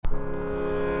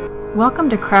Welcome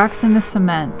to Cracks in the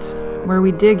Cement, where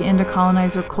we dig into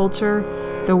colonizer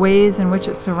culture, the ways in which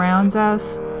it surrounds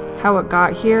us, how it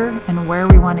got here, and where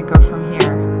we want to go from here.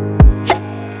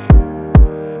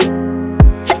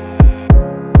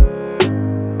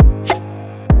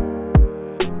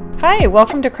 Hi,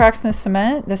 welcome to Cracks in the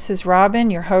Cement. This is Robin,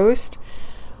 your host.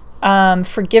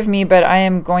 Forgive me, but I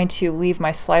am going to leave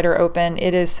my slider open.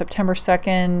 It is September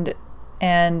 2nd,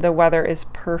 and the weather is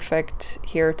perfect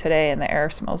here today, and the air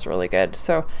smells really good.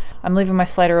 So I'm leaving my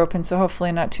slider open, so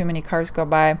hopefully not too many cars go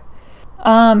by.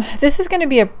 This is going to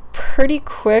be a pretty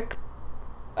quick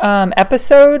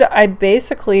episode.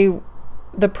 The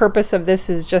purpose of this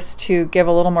is just to give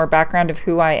a little more background of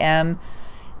who I am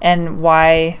and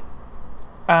why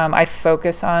I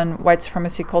focus on white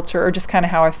supremacy culture, or just kind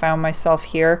of how I found myself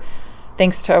here,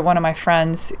 thanks to one of my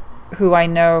friends who I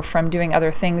know from doing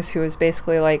other things, who is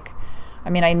basically like,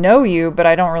 I know you, but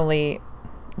I don't really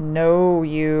know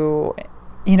you,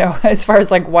 as far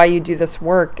as like why you do this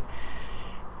work,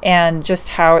 and just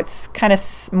how it's kind of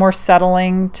more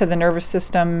settling to the nervous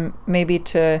system, maybe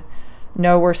to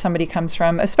know where somebody comes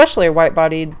from, especially a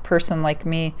white-bodied person like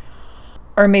me,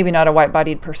 or maybe not a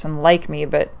white-bodied person like me,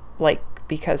 but like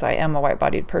because I am a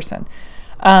white-bodied person.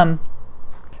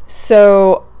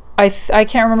 So I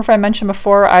can't remember if I mentioned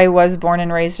before, I was born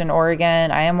and raised in Oregon.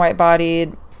 I am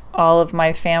white-bodied. All of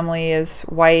my family is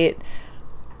white.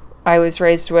 I was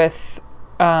raised with,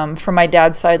 from my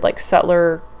dad's side, like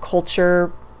settler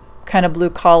culture, kind of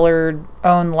blue-collared,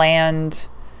 own land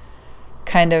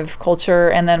kind of culture.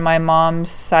 And then my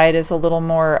mom's side is a little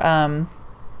more,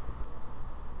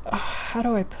 how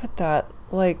do I put that?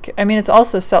 It's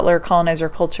also settler colonizer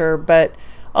culture, but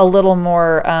a little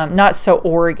more, not so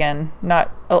Oregon,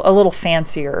 not a little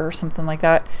fancier or something like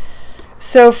that.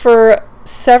 So for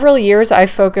several years, I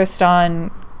focused on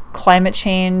climate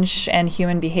change and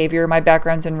human behavior. My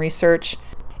background's in research.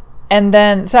 And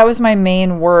then, so that was my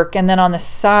main work. And then on the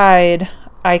side,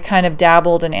 I kind of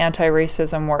dabbled in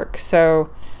anti-racism work.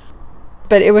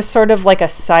 But it was sort of like a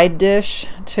side dish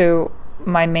to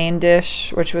my main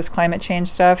dish, which was climate change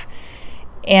stuff.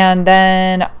 And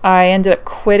then I ended up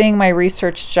quitting my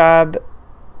research job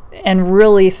and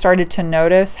really started to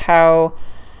notice how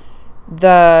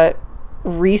the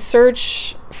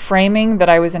research framing that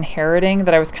I was inheriting,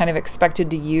 that I was kind of expected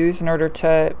to use in order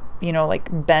to,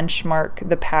 benchmark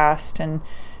the past and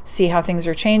see how things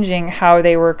are changing, how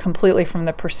they were completely from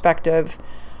the perspective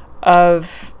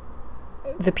of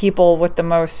the people with the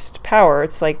most power.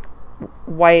 It's like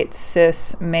white,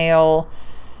 cis, male,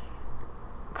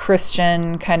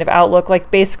 Christian kind of outlook. Like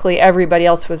basically everybody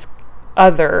else was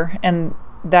other, and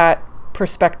that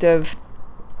perspective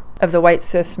of the white,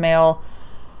 cis, male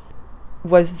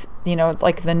was,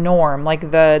 like the norm, like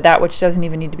that which doesn't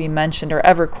even need to be mentioned or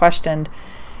ever questioned.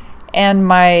 And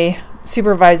my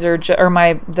supervisor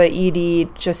the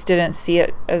ED just didn't see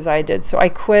it as I did. So I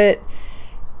quit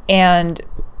and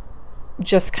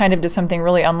just kind of did something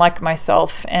really unlike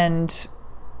myself and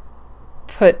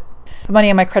put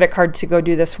money on my credit card to go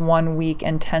do this 1 week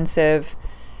intensive,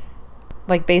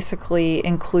 like basically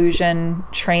inclusion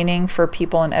training for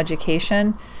people in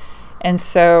education. And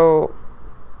so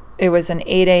it was an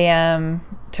 8 a.m.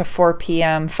 to 4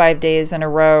 p.m., 5 days in a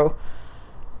row,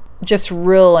 just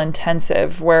real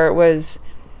intensive, where it was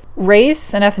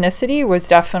race and ethnicity was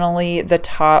definitely the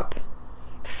top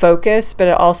focus, but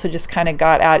it also just kind of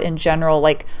got at, in general,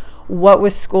 like, what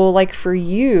was school like for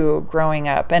you growing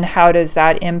up, and how does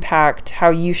that impact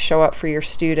how you show up for your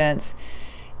students?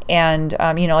 And,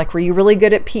 were you really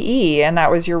good at PE and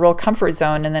that was your real comfort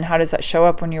zone? And then how does that show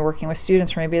up when you're working with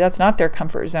students where maybe that's not their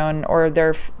comfort zone, or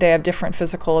they have different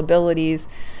physical abilities?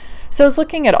 So it's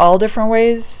looking at all different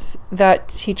ways that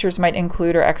teachers might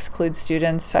include or exclude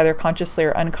students, either consciously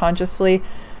or unconsciously.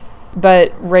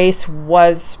 But race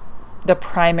was the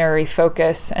primary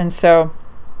focus. And so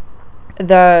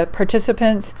the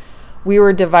participants, we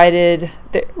were divided,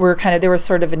 there was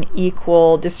sort of an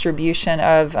equal distribution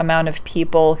of amount of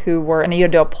people who were, and you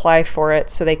had to apply for it,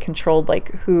 so they controlled like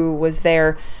who was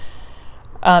there.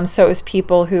 So it was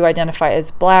people who identify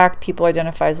as Black, people who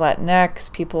identify as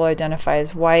Latinx, people who identify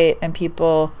as white, and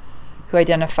people who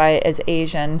identify as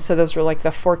Asian. So those were like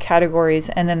the 4 categories.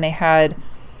 And then they had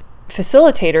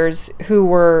facilitators who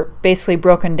were basically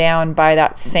broken down by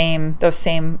those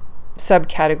same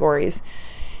subcategories.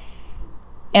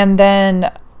 And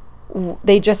then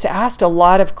they just asked a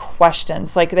lot of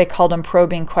questions, like they called them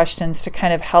probing questions, to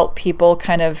kind of help people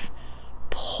kind of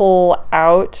pull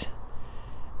out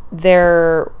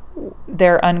their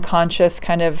unconscious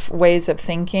kind of ways of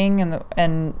thinking.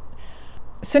 And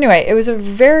so anyway, it was a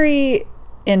very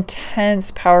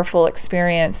intense, powerful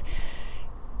experience.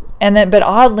 And then, but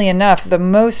oddly enough, the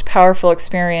most powerful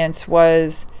experience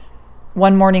was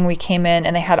one morning we came in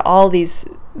and they had all these,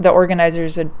 the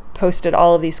organizers had posted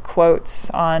all of these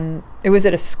quotes on, it was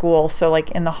at a school, so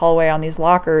like in the hallway on these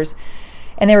lockers,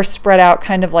 and they were spread out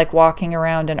kind of like walking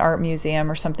around an art museum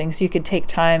or something. So you could take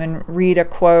time and read a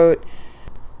quote,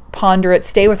 ponder it,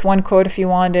 stay with one quote if you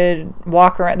wanted,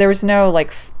 walk around. There was no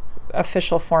like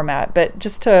official format, but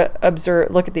just to observe,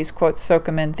 look at these quotes, soak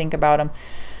them in, think about them.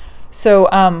 So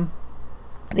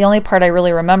the only part I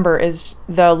really remember is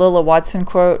the Lilla Watson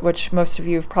quote, which most of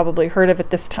you have probably heard of at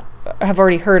this time, have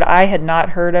already heard. I had not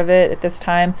heard of it at this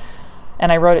time,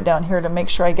 and I wrote it down here to make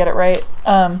sure I get it right.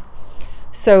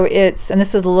 So it's, and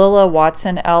this is Lilla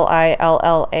Watson, Lilla,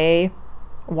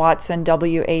 Watson,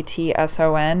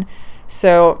 Watson.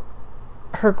 So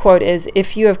her quote is,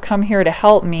 "If you have come here to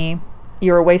help me,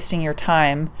 you are wasting your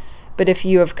time. But if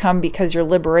you have come because your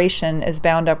liberation is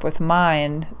bound up with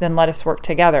mine, then let us work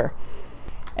together."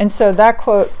 And so that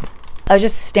quote, I was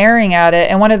just staring at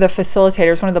it, and one of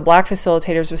the black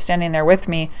facilitators was standing there with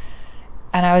me,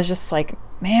 and I was just like,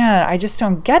 man, I just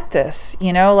don't get this,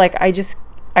 like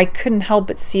I couldn't help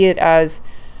but see it as,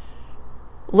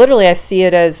 literally I see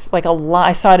it as like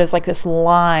I saw it as like this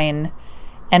line,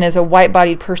 and as a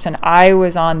white-bodied person, I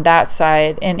was on that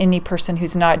side, and any person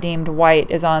who's not deemed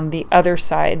white is on the other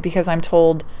side, because I'm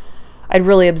told, I'd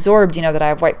really absorbed, that I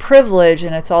have white privilege,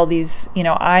 and it's all these,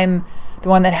 I'm the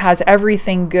one that has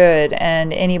everything good,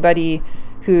 and anybody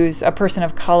who's a person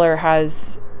of color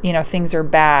has, things are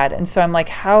bad. And so I'm like,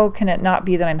 how can it not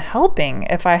be that I'm helping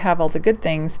if I have all the good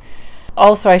things?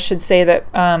 Also, I should say that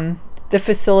the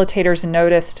facilitators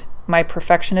noticed my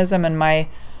perfectionism and my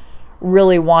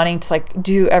really wanting to like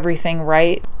do everything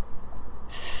right.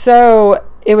 So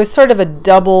it was sort of a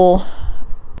double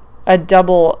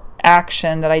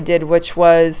action that I did, which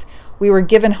was, we were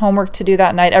given homework to do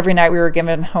that night. Every night we were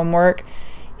given homework.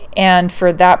 And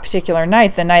for that particular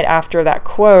night, the night after that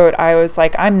quote, I was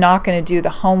like, I'm not going to do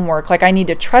the homework. Like, I need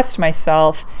to trust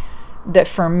myself that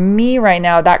for me right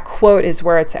now, that quote is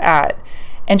where it's at.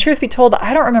 And truth be told,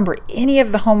 I don't remember any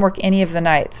of the homework any of the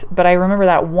nights, but I remember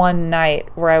that one night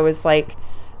where I was like,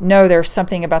 no, there's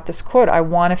something about this quote. I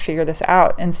want to figure this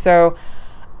out. And so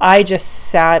I just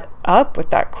sat up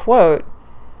with that quote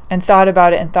and thought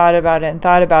about it and thought about it and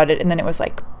thought about it. And then it was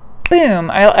like,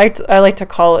 boom. I like to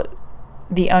call it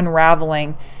the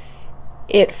unraveling.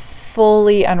 It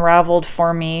fully unraveled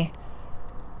for me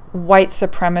white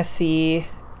supremacy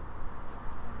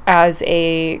as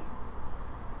an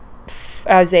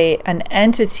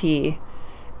entity,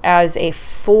 as a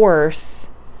force,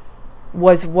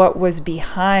 was what was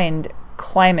behind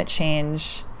climate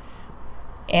change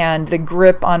and the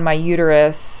grip on my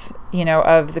uterus,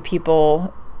 of the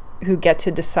people who get to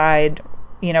decide,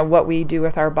 what we do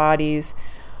with our bodies,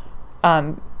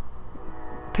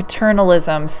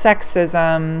 paternalism,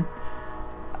 sexism,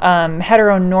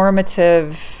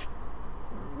 heteronormative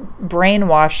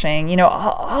brainwashing,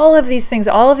 all of these things,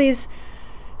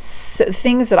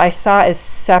 things that I saw as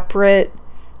separate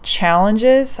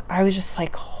challenges. I was just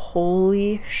like,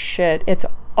 holy shit, it's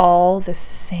all the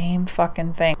same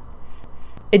fucking thing.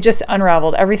 It just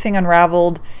unraveled. Everything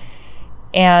unraveled.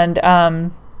 And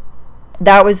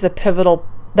that was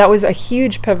a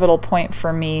huge pivotal point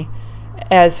for me,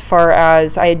 as far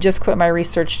as I had just quit my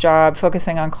research job,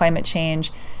 focusing on climate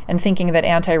change and thinking that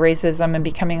anti-racism and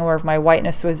becoming aware of my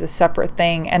whiteness was a separate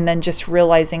thing, and then just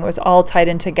realizing it was all tied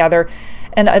in together.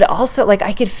 And it also, like,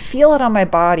 I could feel it on my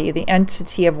body, the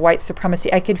entity of white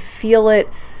supremacy. I could feel it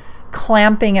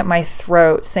clamping at my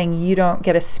throat, saying, you don't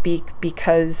get to speak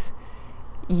because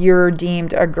you're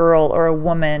deemed a girl or a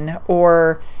woman,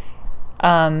 or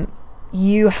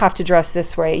you have to dress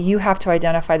this way, you have to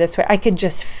identify this way. I could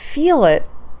just feel it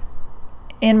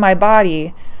in my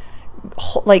body,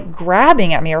 like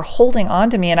grabbing at me or holding on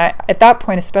to me. And at that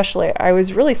point especially, I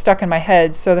was really stuck in my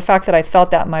head. So the fact that I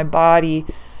felt that in my body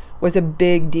was a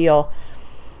big deal.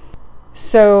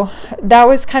 So that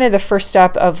was kind of the first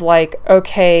step of like,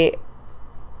 okay,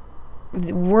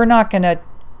 we're not going to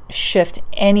shift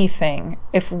anything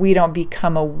if we don't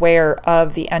become aware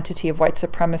of the entity of white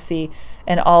supremacy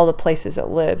and all the places it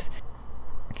lives.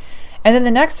 And then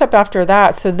the next step after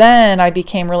that, so then I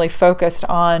became really focused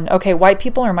on, okay, white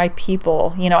people are my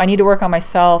people. I need to work on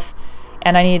myself,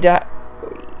 and I need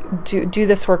to do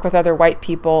this work with other white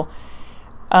people.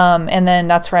 And then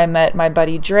that's where I met my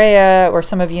buddy Drea, or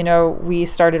some of you know, we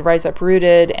started Rise Up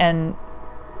Rooted, and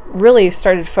really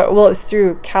started, it was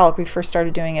through CALC. We first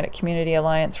started doing it at Community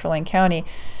Alliance for Lane County.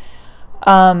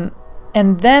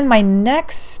 And then my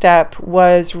next step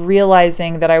was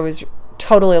realizing that I was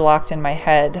totally locked in my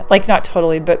head. Like, not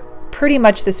totally, but pretty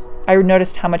much this, I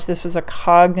noticed how much this was a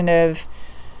cognitive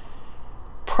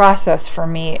process for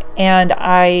me. And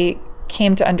I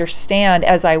came to understand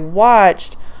as I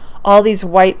watched all these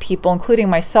white people, including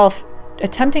myself,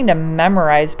 attempting to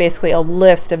memorize basically a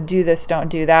list of do this, don't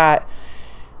do that,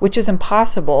 which is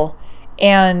impossible.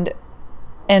 And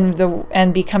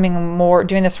becoming more,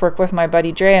 doing this work with my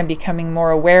buddy Dre, and becoming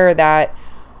more aware that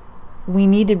we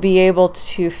need to be able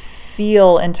to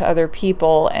feel into other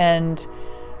people and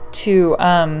to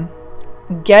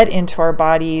get into our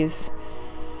bodies.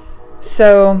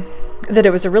 So that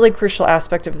it was a really crucial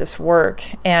aspect of this work,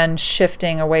 and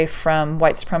shifting away from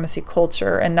white supremacy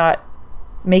culture and not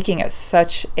making it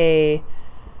such a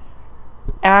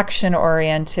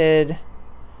action-oriented,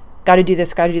 got to do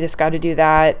this, got to do this, got to do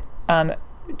that,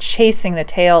 chasing the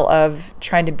tail of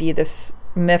trying to be this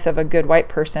myth of a good white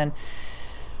person.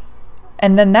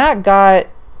 And then that got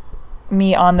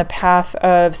me on the path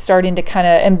of starting to kind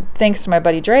of, and thanks to my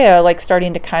buddy Drea, like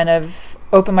starting to kind of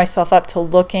open myself up to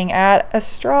looking at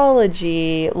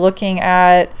astrology, looking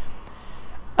at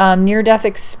near-death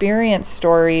experience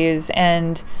stories.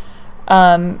 And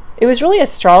it was really,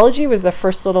 astrology was the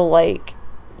first little like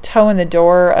toe in the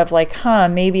door of like,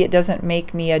 maybe it doesn't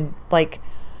make me an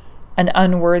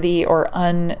unworthy or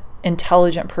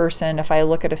unintelligent person if I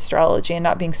look at astrology, and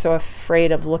not being so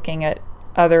afraid of looking at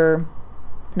other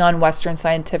non-Western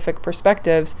scientific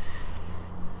perspectives.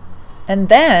 And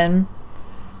then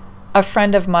a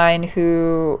friend of mine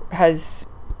who has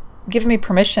given me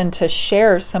permission to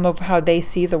share some of how they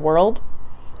see the world,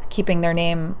 keeping their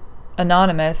name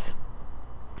anonymous,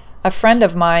 a friend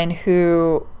of mine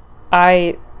who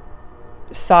I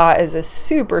saw as a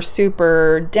super,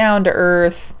 super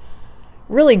down-to-earth,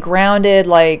 really grounded,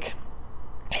 like,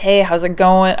 hey, how's it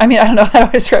going? I mean, I don't know how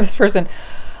to describe this person.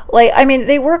 Like, I mean,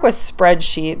 they work with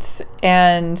spreadsheets,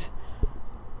 and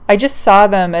I just saw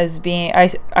them as being,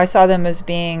 I saw them as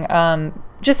being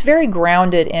just very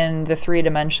grounded in the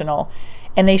three-dimensional.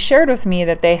 And they shared with me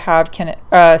that they have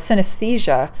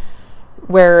synesthesia,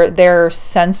 where their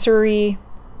sensory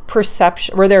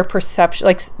perception, where their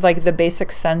perception, like the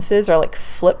basic senses are like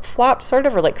flip-flop sort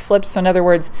of, or like flips. So in other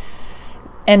words,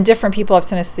 and different people have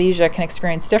synesthesia, can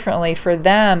experience differently. For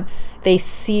them, they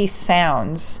see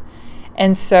sounds.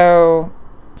 And so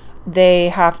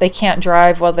they can't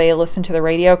drive while they listen to the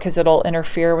radio because it'll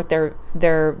interfere with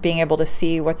their being able to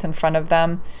see what's in front of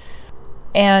them.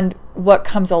 And what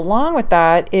comes along with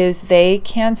that is they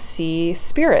can see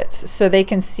spirits. So they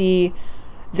can see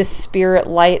the spirit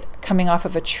light coming off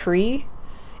of a tree,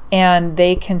 and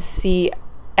they can see,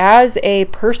 as a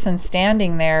person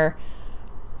standing there,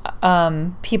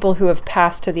 people who have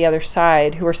passed to the other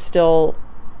side, who are still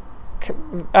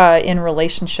in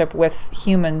relationship with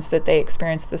humans that they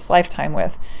experienced this lifetime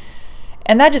with.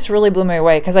 And that just really blew me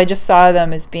away, because I just saw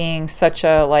them as being such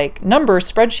a like number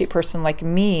spreadsheet person like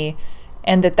me,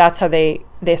 and that's how they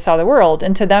saw the world.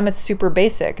 And to them, it's super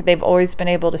basic. They've always been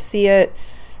able to see it.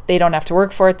 They don't have to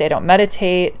work for it. They don't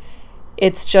meditate.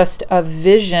 It's just a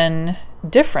vision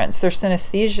difference. Their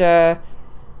synesthesia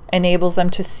enables them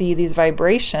to see these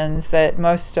vibrations that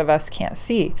most of us can't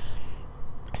see.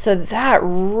 So that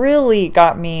really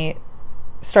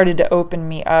started to open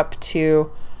me up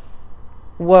to,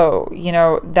 whoa,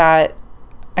 that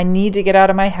I need to get out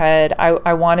of my head.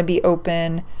 I want to be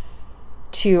open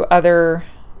to other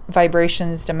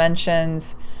vibrations,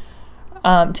 dimensions,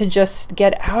 to just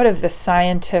get out of the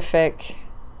scientific,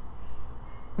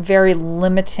 very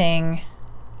limiting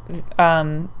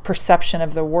perception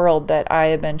of the world that I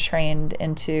have been trained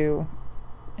into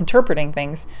interpreting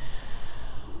things.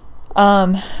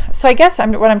 So I guess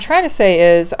what I'm trying to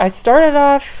say is, I started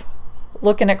off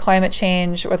looking at climate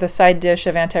change with a side dish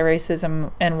of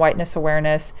anti-racism and whiteness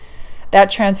awareness. That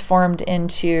transformed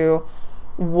into,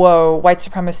 whoa, white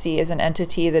supremacy is an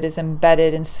entity that is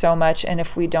embedded in so much, and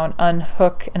if we don't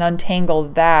unhook and untangle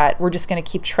that, we're just going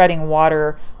to keep treading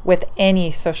water with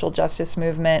any social justice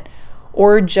movement,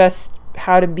 or just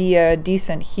how to be a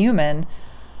decent human.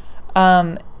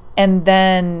 And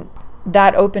then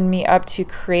that opened me up to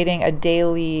creating a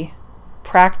daily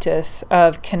practice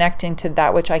of connecting to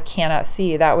that which I cannot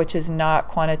see, that which is not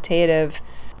quantitative,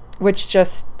 which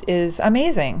just is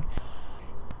amazing.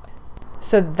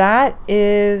 So that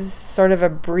is sort of a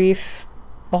brief,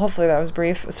 well, hopefully that was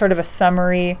brief, sort of a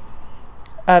summary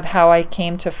of how I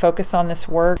came to focus on this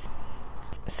work.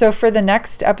 So for the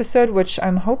next episode, which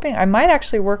I'm hoping I might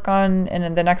actually work on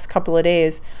in the next couple of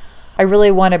days, I really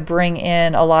want to bring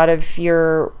in a lot of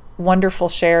your wonderful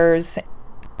shares.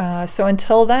 So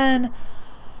until then,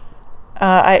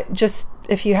 I just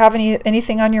if you have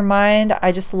anything on your mind,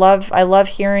 I love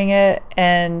hearing it,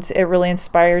 and it really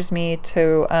inspires me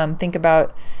to think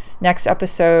about next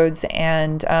episodes.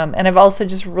 And I've also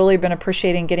just really been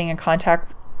appreciating getting in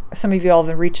contact. Some of you all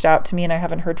have reached out to me, and I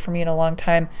haven't heard from you in a long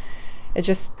time.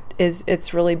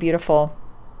 It's really beautiful.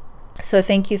 So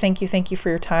thank you for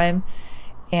your time.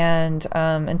 And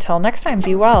until next time,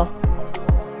 be well.